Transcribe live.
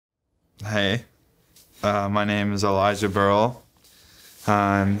Hey, my name is Elijah Berle.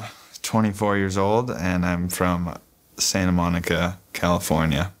 I'm 24 years old and I'm from Santa Monica,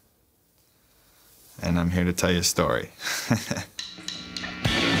 California. And I'm here to tell you a story.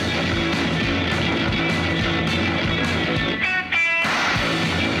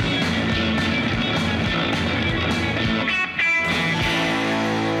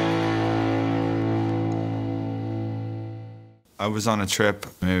 I was on a trip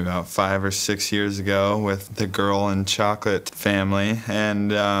maybe about 5 or 6 years ago with the Girl and Chocolate family,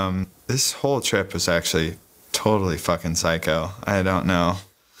 and this whole trip was actually totally fucking psycho. I don't know.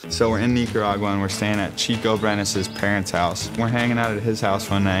 So we're in Nicaragua and we're staying at Chico Brenes' parents' house. We're hanging out at his house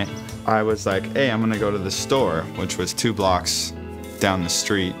one night. I was like, hey, I'm gonna go to the store, which was 2 blocks down the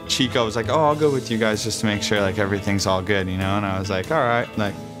street. Chico was like, oh, I'll go with you guys just to make sure like everything's all good, you know? And I was like, all right.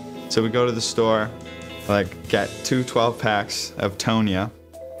 So we go to the store. Get 2 12-packs of Tonya,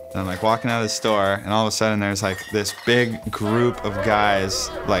 and I'm like walking out of the store, and all of a sudden there's like this big group of guys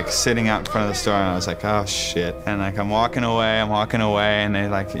like sitting out in front of the store, and I was like, oh shit. And like I'm walking away, and they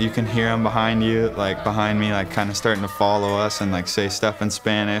like, you can hear them behind you, like behind me, like kind of starting to follow us and like say stuff in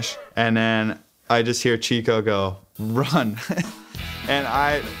Spanish. And then I just hear Chico go, run. And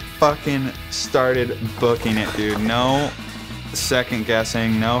I fucking started booking it, dude. No second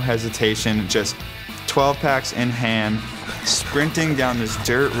guessing, no hesitation, just 12 packs in hand, sprinting down this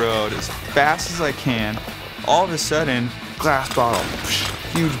dirt road as fast as I can. All of a sudden, glass bottle,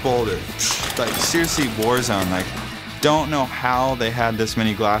 huge boulder, like seriously war zone. Like, don't know how they had this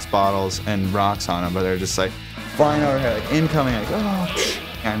many glass bottles and rocks on them, but they're just like flying overhead, like incoming, like oh.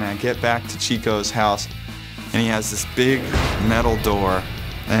 And I get back to Chico's house, and he has this big metal door,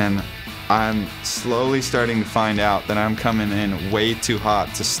 and I'm slowly starting to find out that I'm coming in way too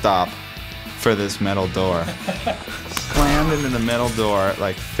hot to stop for this metal door. Slammed into the metal door,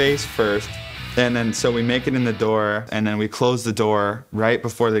 like face first. And then so we make it in the door, and then we close the door right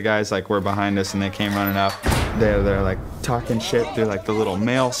before the guys like were behind us, and they came running up. They're like talking shit through like the little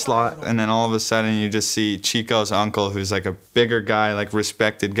mail slot, and then all of a sudden you just see Chico's uncle, who's like a bigger guy, like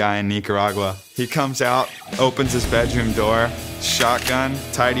respected guy in Nicaragua. He comes out, opens his bedroom door, shotgun,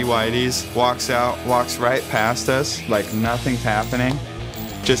 tighty-whities, walks out, walks right past us like nothing's happening.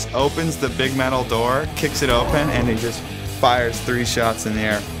 Just opens the big metal door, kicks it open, and he just fires 3 shots in the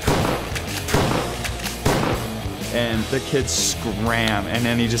air. And the kids scram, and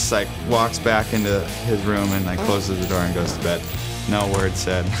then he just like walks back into his room and like closes the door and goes to bed. No word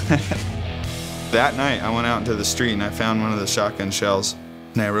said. That night I went out into the street and I found one of the shotgun shells,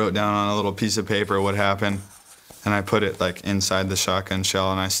 and I wrote down on a little piece of paper what happened, and I put it like inside the shotgun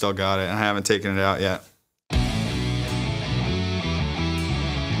shell, and I still got it, and I haven't taken it out yet.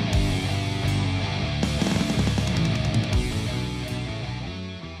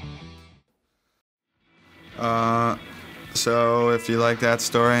 So if you like that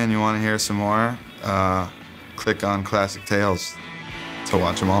story and you want to hear some more, click on Classic Tales to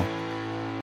watch them all.